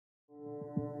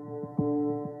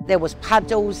There was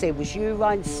puddles, there was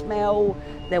urine smell,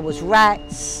 there was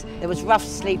rats, there was rough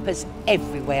sleepers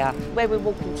everywhere. Where we're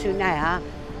walking to now,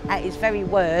 at its very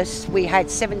worst, we had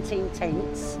 17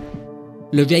 tents.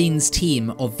 Lorraine's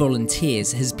team of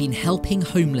volunteers has been helping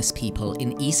homeless people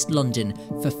in East London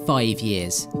for 5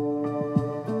 years.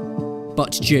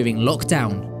 But during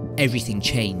lockdown, everything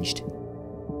changed.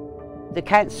 The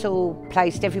council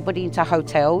placed everybody into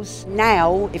hotels.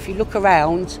 Now, if you look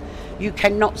around, you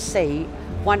cannot see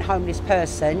one homeless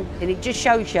person, and it just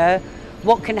shows you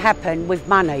what can happen with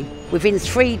money. Within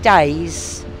 3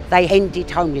 days, they ended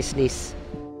homelessness.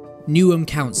 Newham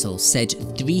Council said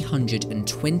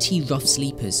 320 rough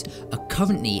sleepers are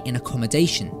currently in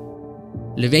accommodation.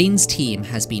 Lorraine's team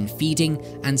has been feeding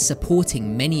and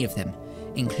supporting many of them,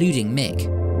 including Mick.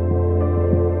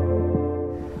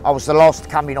 I was the last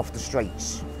coming off the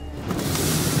streets.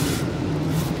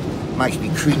 Makes me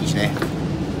cringe now.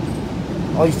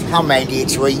 I used to come round here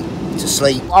to eat, to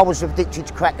sleep. I was addicted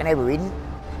to crack and heroin,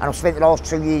 and I've spent the last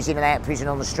 2 years in and out of prison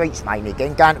on the streets mainly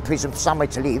again, going to prison for somewhere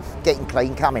to live, getting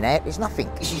clean, coming out, there's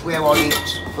nothing. This is where I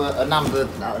lived for a number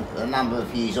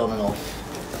of years on and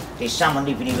off. There's someone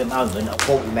living here at the moment. I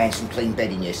bought him out some clean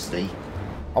bedding yesterday.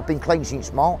 I've been clean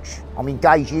since March. I'm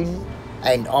engaging,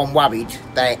 and I'm worried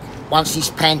that once this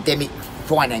pandemic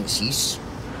finances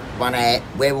run out,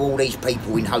 where are all these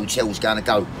people in hotels going to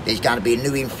go? There's going to be a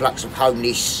new influx of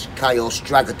homeless, chaos,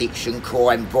 drug addiction,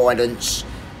 crime, violence.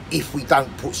 If we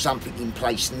don't put something in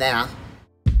place now.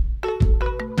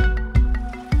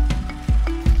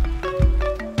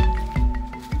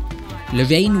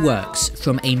 Lorraine works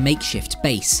from a makeshift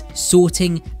base,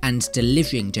 sorting and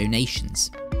delivering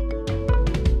donations.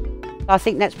 I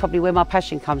think that's probably where my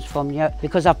passion comes from, yeah,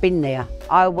 because I've been there.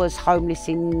 I was homeless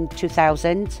in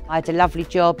 2000. I had a lovely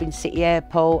job in City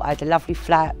Airport, I had a lovely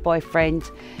flat, boyfriend,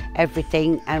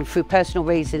 everything, and through personal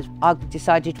reasons, I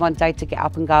decided one day to get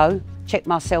up and go, check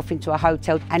myself into a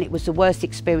hotel, and it was the worst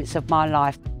experience of my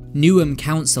life. Newham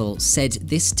Council said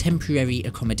this temporary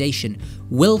accommodation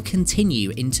will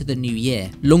continue into the new year.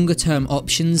 Longer term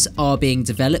options are being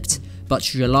developed,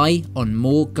 but rely on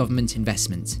more government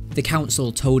investment. The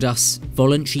council told us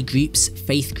voluntary groups,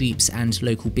 faith groups and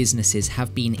local businesses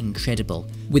have been incredible.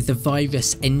 With the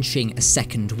virus entering a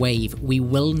second wave, we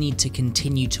will need to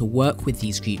continue to work with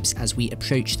these groups as we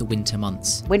approach the winter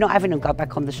months. We're not having them go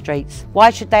back on the streets. Why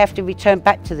should they have to return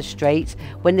back to the streets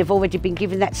when they've already been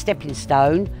given that stepping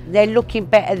stone? They're looking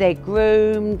better, they're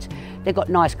groomed, they've got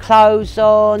nice clothes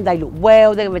on, they look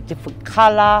well, they're a different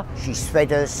colour. She's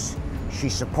fed us. She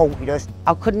supported us.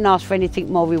 I couldn't ask for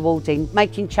anything more rewarding.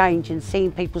 Making change and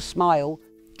seeing people smile.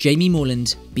 Jamie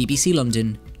Moreland, BBC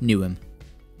London, Newham.